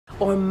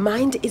Our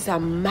mind is a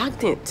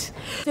magnet.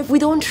 If we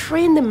don't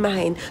train the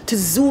mind to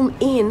zoom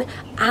in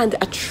and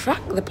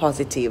attract the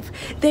positive,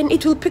 then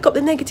it will pick up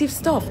the negative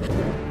stuff.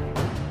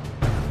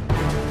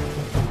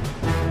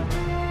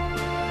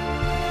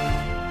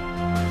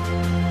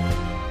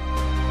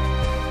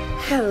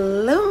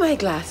 Hello, my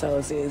glass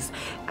houses.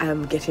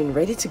 I'm getting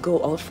ready to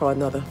go out for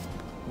another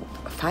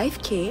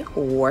 5K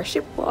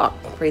worship walk,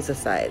 praise the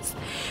sides.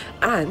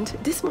 And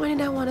this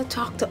morning I want to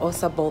talk to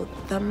us about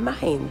the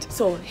mind.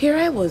 So here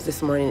I was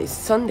this morning, it's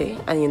Sunday,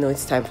 and you know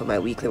it's time for my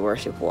weekly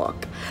worship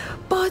walk.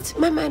 But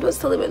my mind was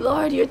telling me,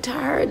 Lord, you're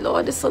tired,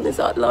 Lord, the sun is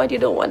out, Lord, you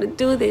don't want to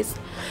do this.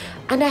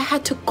 And I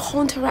had to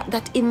counteract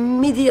that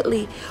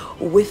immediately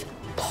with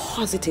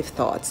positive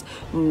thoughts.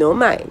 No,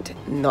 mind,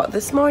 not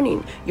this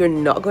morning. You're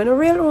not going to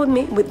railroad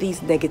me with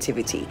these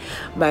negativity.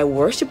 My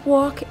worship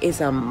walk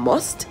is a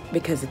must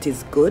because it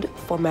is good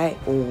for my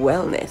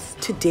wellness.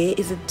 Today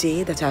is a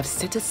day that I've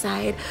set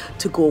aside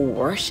to go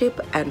worship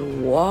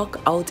and walk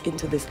out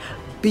into this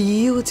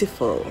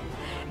beautiful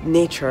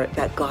nature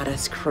that God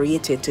has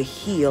created to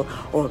heal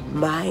our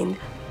mind,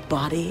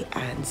 body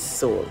and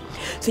soul.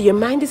 So your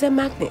mind is a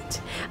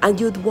magnet,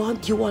 and you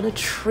want to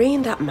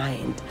train that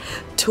mind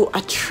to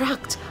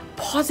attract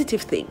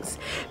positive things,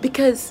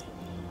 because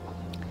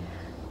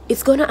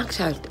it's going to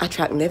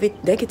attract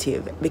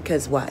negative.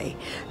 Because why?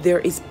 There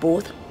is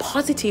both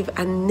positive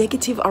and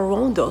negative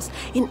around us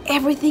in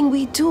everything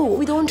we do.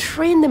 We don't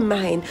train the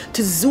mind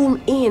to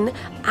zoom in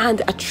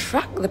and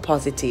attract the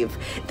positive,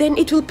 then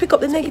it will pick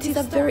up the negative.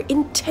 It's a very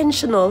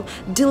intentional,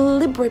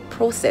 deliberate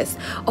process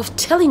of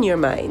telling your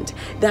mind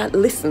that,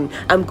 listen,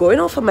 I'm going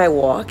out for my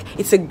walk.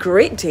 It's a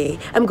great day.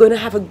 I'm going to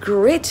have a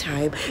great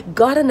time.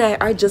 God and I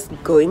are just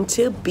going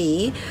to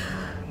be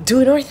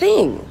doing our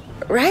thing,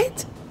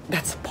 right?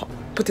 That's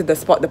putting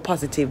the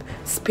positive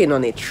spin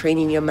on it,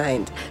 training your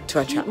mind to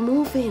attract. Keep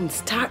moving,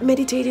 start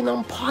meditating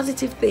on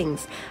positive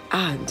things,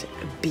 and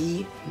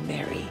be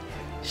merry.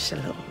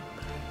 Shalom.